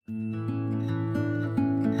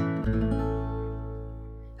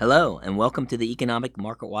Hello, and welcome to the Economic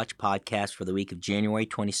Market Watch podcast for the week of January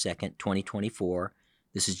 22nd, 2024.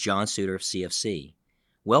 This is John Suter of CFC.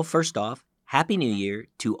 Well, first off, Happy New Year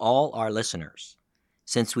to all our listeners.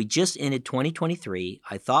 Since we just ended 2023,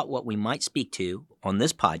 I thought what we might speak to on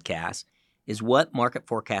this podcast is what market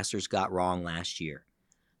forecasters got wrong last year.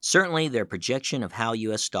 Certainly, their projection of how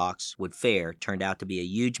U.S. stocks would fare turned out to be a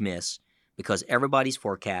huge miss because everybody's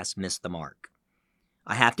forecast missed the mark.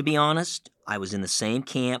 I have to be honest, I was in the same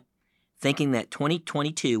camp, thinking that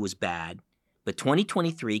 2022 was bad, but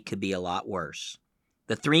 2023 could be a lot worse.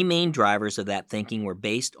 The three main drivers of that thinking were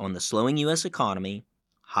based on the slowing U.S. economy,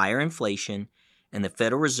 higher inflation, and the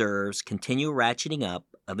Federal Reserve's continual ratcheting up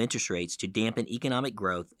of interest rates to dampen economic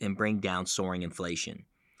growth and bring down soaring inflation.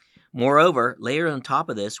 Moreover, later on top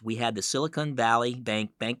of this, we had the Silicon Valley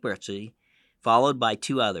Bank bankruptcy, followed by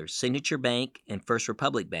two others, Signature Bank and First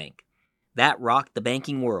Republic Bank. That rocked the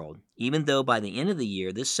banking world, even though by the end of the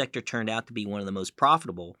year, this sector turned out to be one of the most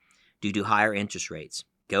profitable due to higher interest rates.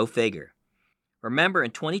 Go figure. Remember,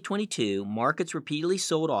 in 2022, markets repeatedly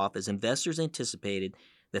sold off as investors anticipated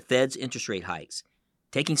the Fed's interest rate hikes.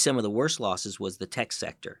 Taking some of the worst losses was the tech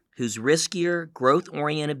sector, whose riskier,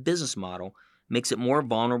 growth-oriented business model makes it more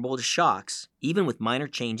vulnerable to shocks, even with minor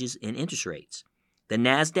changes in interest rates. The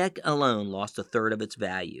NASDAQ alone lost a third of its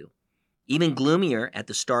value. Even gloomier at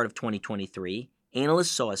the start of 2023,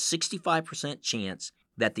 analysts saw a 65% chance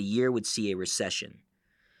that the year would see a recession.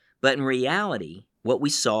 But in reality, what we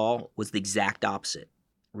saw was the exact opposite.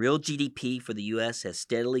 Real GDP for the U.S. has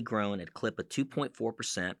steadily grown at a clip of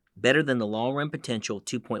 2.4%, better than the long-run potential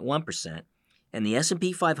 2.1%, and the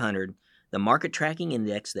S&P 500, the market tracking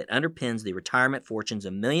index that underpins the retirement fortunes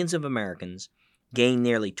of millions of Americans, gained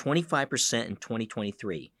nearly 25% in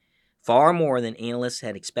 2023. Far more than analysts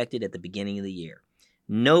had expected at the beginning of the year.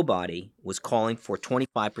 Nobody was calling for a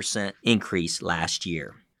 25% increase last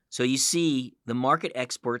year. So you see, the market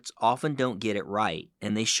experts often don't get it right,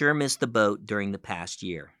 and they sure missed the boat during the past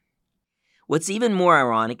year. What's even more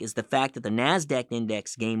ironic is the fact that the NASDAQ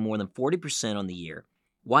index gained more than 40% on the year.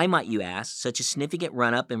 Why, might you ask, such a significant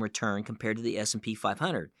run-up in return compared to the S&P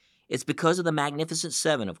 500? It's because of the Magnificent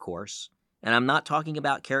Seven, of course, and I'm not talking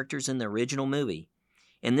about characters in the original movie.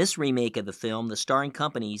 In this remake of the film, the starring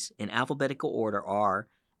companies in alphabetical order are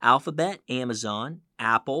Alphabet, Amazon,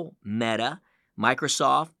 Apple, Meta,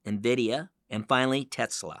 Microsoft, NVIDIA, and finally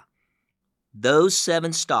Tesla. Those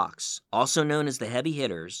seven stocks, also known as the heavy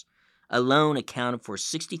hitters, alone accounted for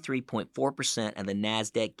 63.4% of the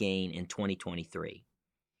NASDAQ gain in 2023.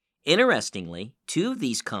 Interestingly, two of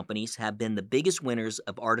these companies have been the biggest winners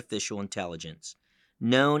of artificial intelligence,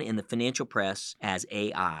 known in the financial press as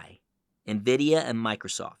AI. NVIDIA and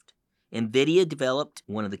Microsoft. NVIDIA developed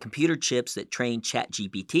one of the computer chips that trained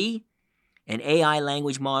ChatGPT, an AI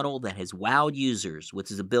language model that has wowed users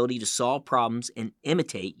with its ability to solve problems and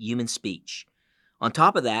imitate human speech. On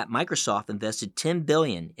top of that, Microsoft invested $10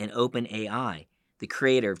 billion in OpenAI, the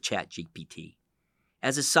creator of ChatGPT.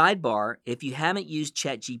 As a sidebar, if you haven't used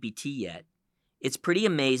ChatGPT yet, it's pretty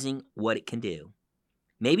amazing what it can do.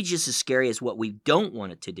 Maybe just as scary as what we don't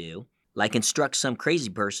want it to do, like instruct some crazy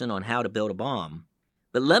person on how to build a bomb.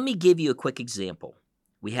 But let me give you a quick example.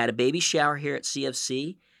 We had a baby shower here at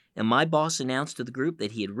CFC, and my boss announced to the group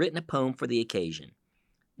that he had written a poem for the occasion.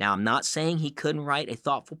 Now, I'm not saying he couldn't write a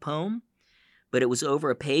thoughtful poem, but it was over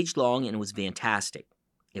a page long and it was fantastic.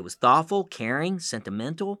 It was thoughtful, caring,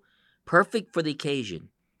 sentimental, perfect for the occasion.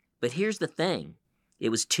 But here's the thing. It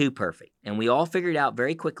was too perfect, and we all figured out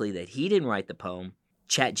very quickly that he didn't write the poem,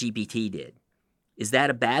 ChatGPT did. Is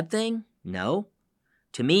that a bad thing? No.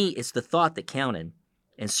 To me, it's the thought that counted,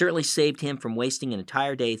 and certainly saved him from wasting an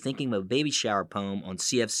entire day thinking of a baby shower poem on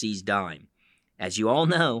CFC's dime. As you all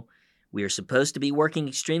know, we are supposed to be working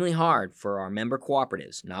extremely hard for our member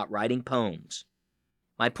cooperatives, not writing poems.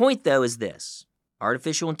 My point, though, is this.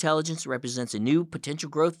 Artificial intelligence represents a new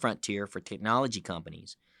potential growth frontier for technology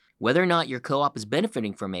companies. Whether or not your co-op is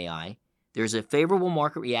benefiting from AI, there is a favorable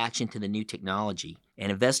market reaction to the new technology,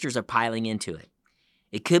 and investors are piling into it.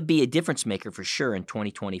 It could be a difference maker for sure in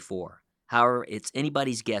 2024. However, it's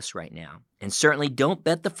anybody's guess right now. And certainly don't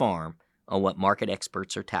bet the farm on what market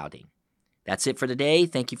experts are touting. That's it for today.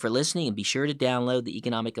 Thank you for listening, and be sure to download the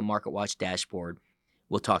Economic and Market Watch dashboard.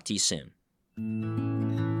 We'll talk to you soon.